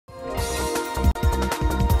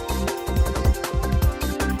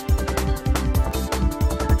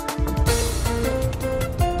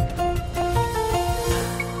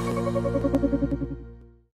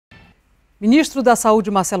Ministro da Saúde,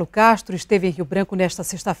 Marcelo Castro, esteve em Rio Branco nesta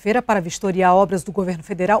sexta-feira para vistoriar obras do governo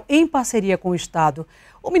federal em parceria com o Estado.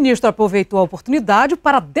 O ministro aproveitou a oportunidade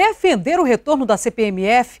para defender o retorno da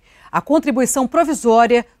CPMF, a contribuição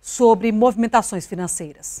provisória sobre movimentações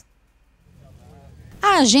financeiras.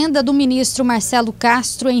 A agenda do ministro Marcelo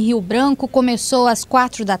Castro em Rio Branco começou às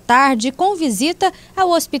 4 da tarde com visita ao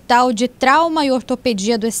Hospital de Trauma e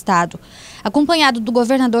Ortopedia do Estado. Acompanhado do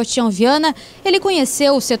governador Tião Viana, ele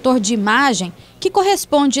conheceu o setor de imagem, que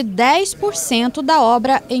corresponde 10% da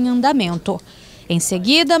obra em andamento. Em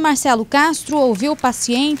seguida, Marcelo Castro ouviu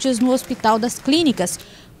pacientes no Hospital das Clínicas.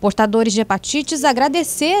 Portadores de hepatites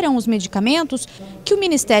agradeceram os medicamentos que o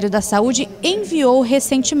Ministério da Saúde enviou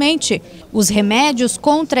recentemente. Os remédios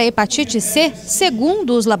contra a hepatite C,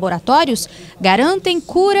 segundo os laboratórios, garantem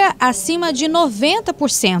cura acima de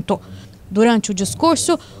 90%. Durante o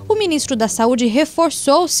discurso, o ministro da Saúde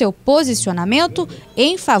reforçou seu posicionamento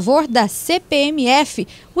em favor da CPMF,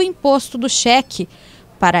 o imposto do cheque.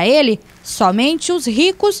 Para ele, somente os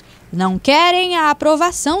ricos não querem a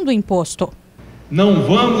aprovação do imposto. Não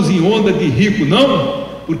vamos em onda de rico, não,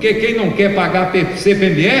 porque quem não quer pagar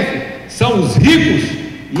CPMF são os ricos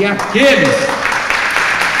e aqueles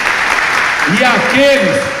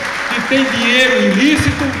que têm dinheiro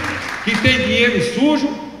ilícito, que têm dinheiro sujo,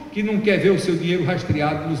 que não quer ver o seu dinheiro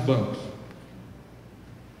rastreado nos bancos.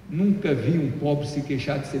 Nunca vi um pobre se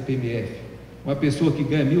queixar de CPMF. Uma pessoa que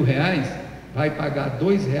ganha R$1.000 vai pagar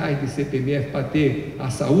R$2 de CPMF para ter a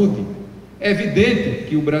saúde. É evidente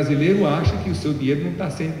que o brasileiro acha que o seu dinheiro não está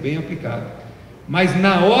sendo bem aplicado. Mas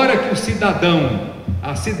na hora que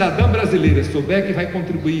a cidadã brasileira souber que vai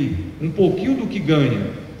contribuir um pouquinho do que ganha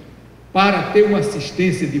para ter uma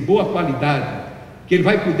assistência de boa qualidade, que ele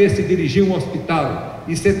vai poder se dirigir a um hospital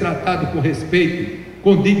e ser tratado com respeito,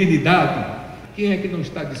 com dignidade, quem é que não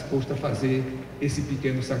está disposto a fazer esse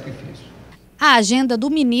pequeno sacrifício? A agenda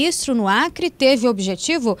do ministro no Acre teve o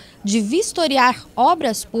objetivo de vistoriar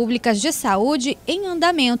obras públicas de saúde em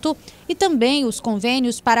andamento e também os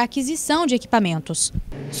convênios para aquisição de equipamentos.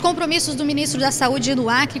 Os compromissos do ministro da Saúde no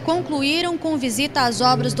Acre concluíram com visita às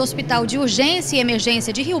obras do Hospital de Urgência e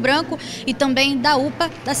Emergência de Rio Branco e também da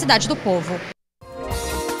UPA da Cidade do Povo.